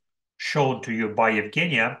applications shown to you by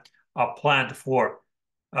Evgenia are planned for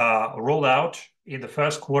rollout in the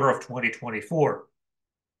first quarter of 2024.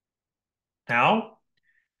 Now,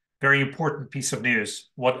 very important piece of news.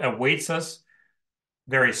 What awaits us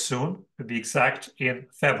very soon, to be exact, in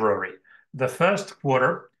February. The first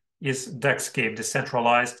quarter is Dex Game,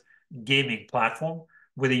 decentralized gaming platform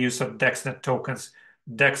with the use of DexNet tokens.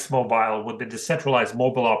 Dex Mobile would be the decentralized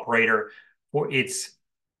mobile operator for its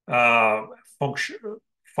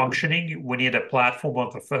functioning. We need a platform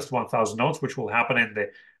of the first 1,000 nodes, which will happen in the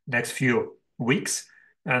next few weeks.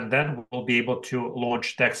 And then we'll be able to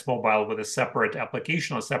launch Dex Mobile with a separate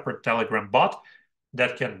application, a separate Telegram bot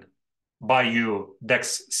that can buy you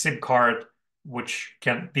Dex SIM card, which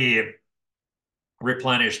can be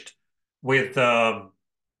replenished with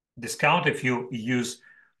discount if you use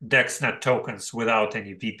DexNet tokens without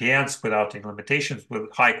any VPNs, without any limitations,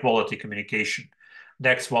 with high quality communication.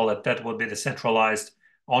 Dex Wallet, that will be the centralized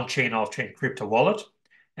on-chain, off-chain crypto wallet.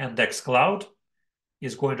 And Dex Cloud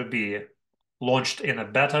is going to be launched in a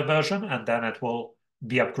beta version, and then it will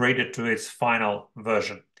be upgraded to its final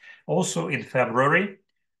version. Also in February,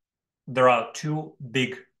 there are two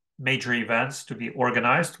big major events to be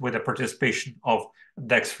organized with the participation of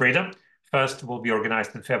DexFreedom. First will be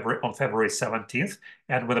organized on February 17th,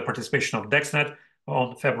 and with the participation of DexNet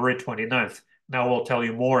on February 29th. Now we'll tell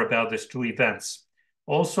you more about these two events.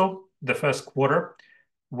 Also, the first quarter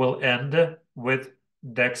will end with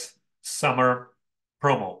Dex Summer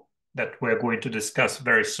promo that we're going to discuss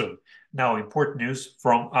very soon. Now, important news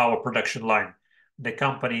from our production line. The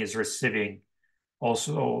company is receiving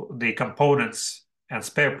also the components and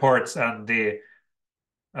spare parts, and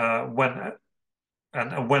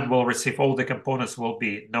when we'll receive all the components will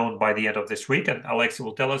be known by the end of this week, and Alexei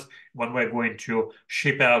will tell us when we're going to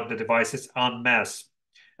ship out the devices en masse.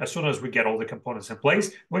 As soon as we get all the components in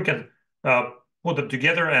place, we can put them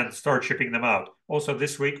together and start shipping them out. Also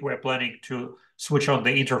this week, we're planning to switch on the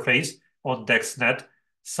interface on DexNet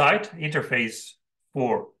site, interface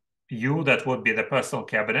for you, that would be the personal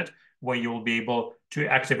cabinet, where you will be able to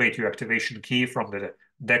activate your activation key from the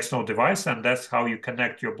DexNote device, and that's how you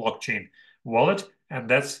connect your blockchain wallet, and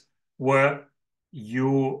that's where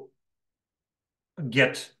you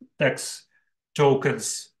get Dex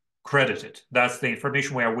tokens credited. That's the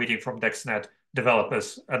information we are waiting from DexNet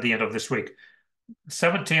developers at the end of this week.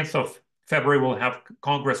 17th of February, we'll have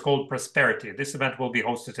Congress called Prosperity. This event will be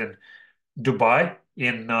hosted in Dubai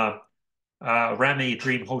in Rami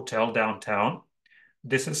Dream Hotel downtown.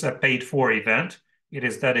 This is a paid-for event. It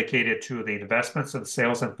is dedicated to the investments and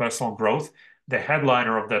sales and personal growth. The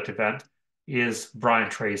headliner of that event is Brian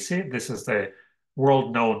Tracy. This is the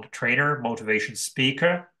world-known trainer, motivation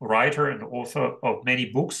speaker, writer, and author of many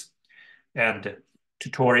books and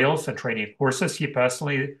tutorials and training courses. He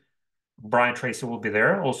personally, Brian Tracy, will be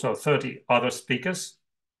there. Also, 30 other speakers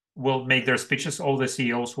will make their speeches. All the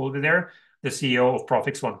CEOs will be there. The CEO of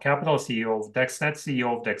Profix One Capital, CEO of DexNet,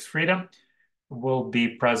 CEO of DexFreedom will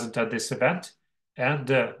be present at this event. And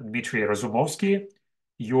Dmitry Razumovsky,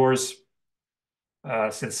 yours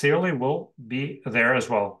sincerely, will be there as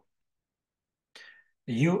well.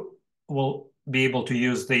 You will be able to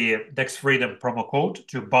use the DexFreedom promo code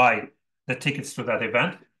to buy the tickets to that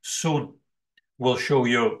event. Soon we'll show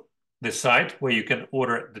you the site where you can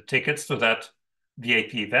order the tickets to that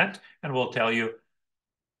VIP event, and we'll tell you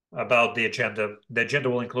about the agenda. The agenda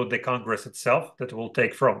will include the Congress itself that will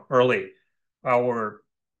take from early hour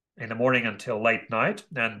in the morning until late night,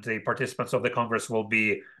 and the participants of the Congress will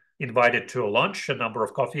be invited to a lunch, a number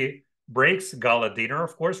of coffee breaks, gala dinner,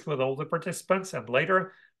 of course, with all the participants, and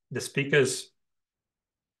later the speakers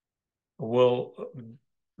will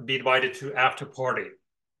be invited to after party.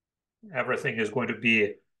 Everything is going to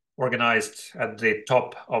be organized at the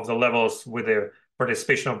top of the levels with the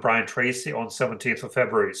participation of Brian Tracy on 17th of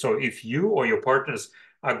February. So if you or your partners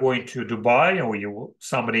are going to Dubai, or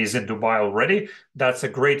somebody is in Dubai already, that's a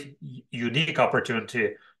great, unique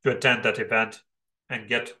opportunity to attend that event and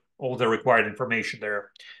get all the required information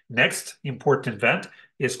there. Next important event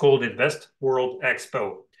is called Invest World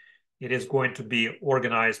Expo. It is going to be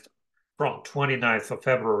organized from 29th of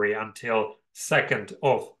February until 2nd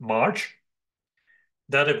of March.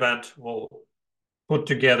 That event will put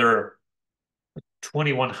together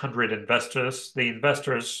 2,100 investors. The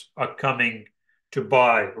investors are coming to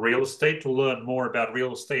buy real estate, to learn more about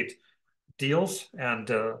real estate deals, and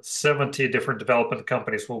 70 different development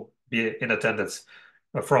companies will be in attendance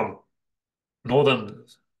from northern,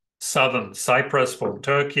 southern Cyprus, from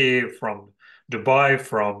Turkey, from Dubai,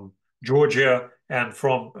 from Georgia, and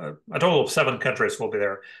from a total of 7 countries will be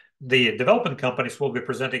there. The development companies will be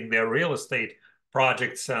presenting their real estate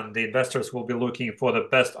projects, and the investors will be looking for the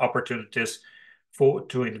best opportunities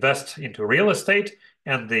to invest into real estate.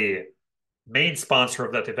 And the main sponsor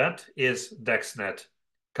of that event is DexNet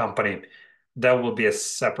company. There will be a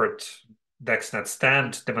separate DexNet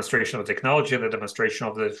stand, demonstration of technology, the demonstration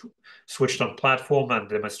of the switched-on platform, and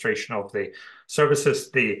demonstration of the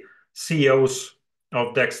services. The CEOs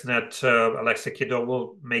of DexNet, Alexei Kido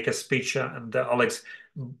will make a speech, and Alex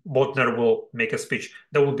Botner will make a speech.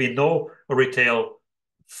 There will be no retail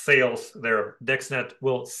sales there. DexNet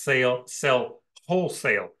will sell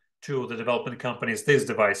wholesale to the development companies these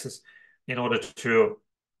devices in order to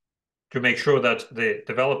make sure that the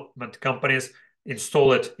development companies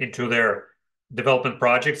install it into their development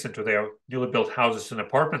projects, into their newly built houses and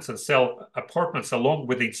apartments, and sell apartments along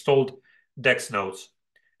with the installed Dex nodes.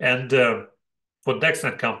 And for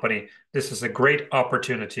DexNet company, this is a great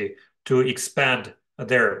opportunity to expand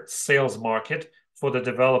their sales market. For the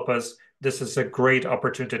developers, this is a great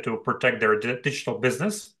opportunity to protect their digital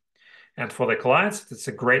business. And for the clients, it's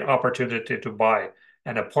a great opportunity to buy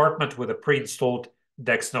an apartment with a pre-installed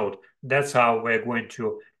Dex node. That's how we're going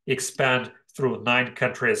to expand through 9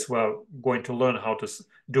 countries. We're going to learn how to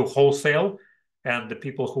do wholesale, and the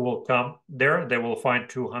people who will come there, they will find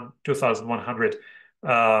 2,100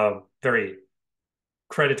 very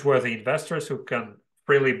creditworthy investors who can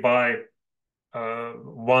freely buy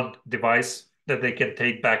one device that they can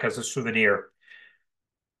take back as a souvenir.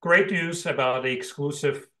 Great news about the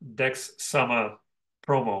exclusive Dex Summer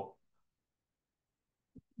promo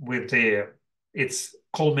with its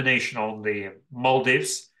culmination on the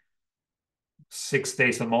Maldives, 6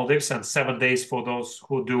 days on Maldives and 7 days for those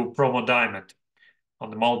who do promo diamond on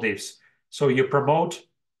the Maldives. So you promote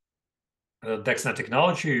DexNet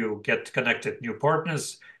technology, you get connected new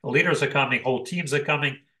partners, leaders are coming, whole teams are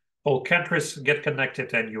coming, whole countries get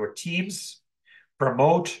connected, and your teams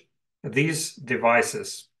promote these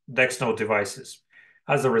devices, DexNode devices.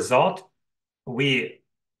 As a result, we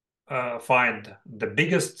find the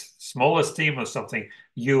biggest, smallest team or something,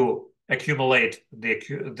 you accumulate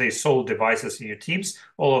the sold devices in your teams.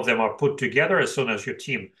 All of them are put together. As soon as your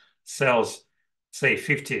team sells, say,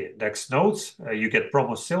 50 Dex nodes, you get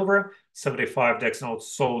promo silver, 75 Dex nodes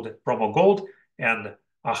sold promo gold, and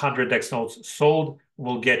 100 Dex nodes sold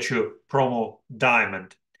will get you promo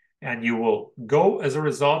diamond. And you will go, as a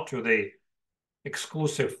result, to the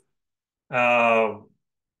exclusive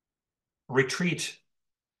retreat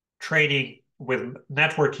training with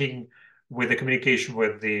networking, with the communication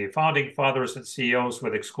with the founding fathers and CEOs,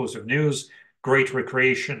 with exclusive news, great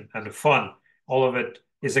recreation and fun. All of it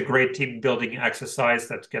is a great team building exercise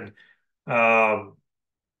that can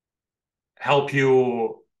help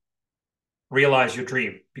you realize your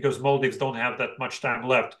dream, because Maldives don't have that much time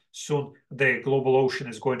left. Soon the global ocean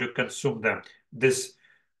is going to consume them. This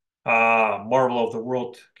marvel of the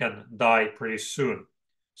world can die pretty soon.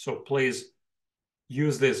 So please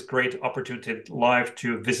use this great opportunity live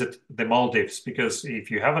to visit the Maldives, because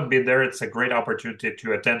if you haven't been there, it's a great opportunity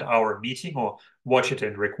to attend our meeting or watch it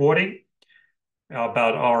in recording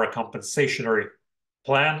about our compensatory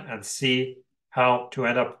plan and see how to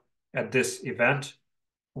end up at this event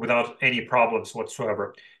without any problems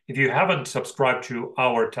whatsoever. If you haven't subscribed to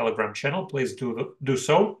our Telegram channel, please do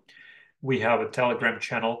so. We have a Telegram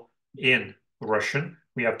channel in Russian.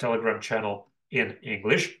 We have a Telegram channel in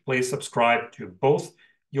English. Please subscribe to both.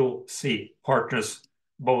 You'll see partners,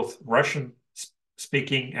 both Russian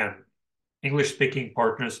speaking and English speaking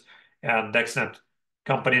partners. And DexNet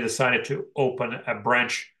company decided to open a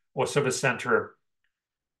branch or service center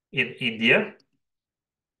in India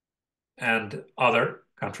and other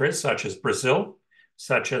countries such as Brazil,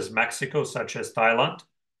 such as Mexico, such as Thailand,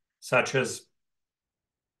 such as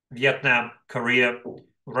Vietnam, Korea,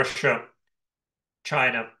 Russia,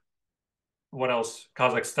 China, what else?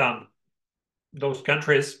 Kazakhstan, those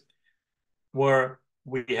countries where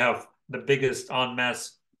we have the biggest en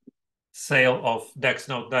masse sale of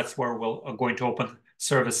DexNode. That's where we're going to open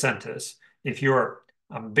service centers. If you're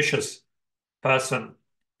an ambitious person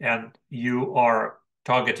and you are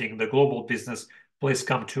targeting the global business, please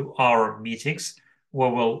come to our meetings where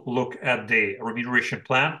we'll look at the remuneration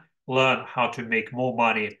plan, learn how to make more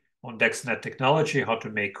money on DexNet technology, how to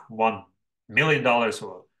make $1 million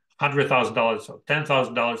or $100,000 or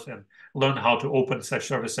 $10,000 and learn how to open such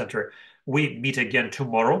service center. We meet again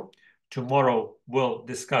tomorrow. Tomorrow we'll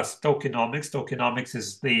discuss tokenomics. Tokenomics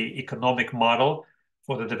is the economic model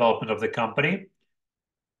for the development of the company.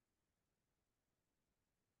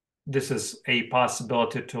 This is a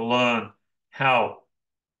possibility to learn how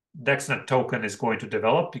DexNet token is going to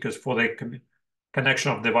develop, because for the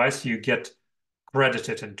connection of device, you get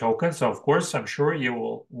credited in tokens. So of course, I'm sure you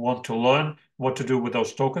will want to learn what to do with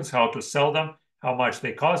those tokens, how to sell them, how much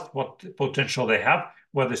they cost, what potential they have,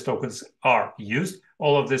 where these tokens are used.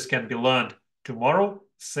 All of this can be learned tomorrow,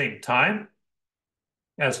 same time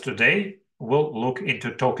as today. We'll look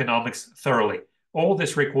into tokenomics thoroughly. All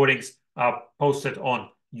these recordings are posted on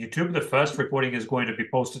YouTube. The first recording is going to be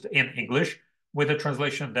posted in English with a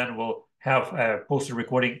translation. Then we'll have a posted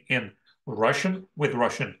recording in Russian with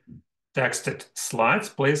Russian texted slides.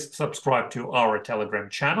 Please subscribe to our Telegram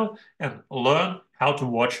channel and learn how to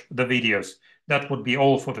watch the videos. That would be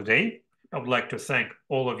all for today. I would like to thank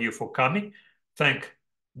all of you for coming. Thank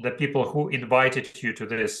the people who invited you to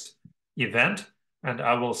this event, and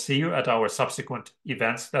I will see you at our subsequent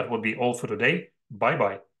events. That would be all for today.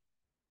 Bye-bye.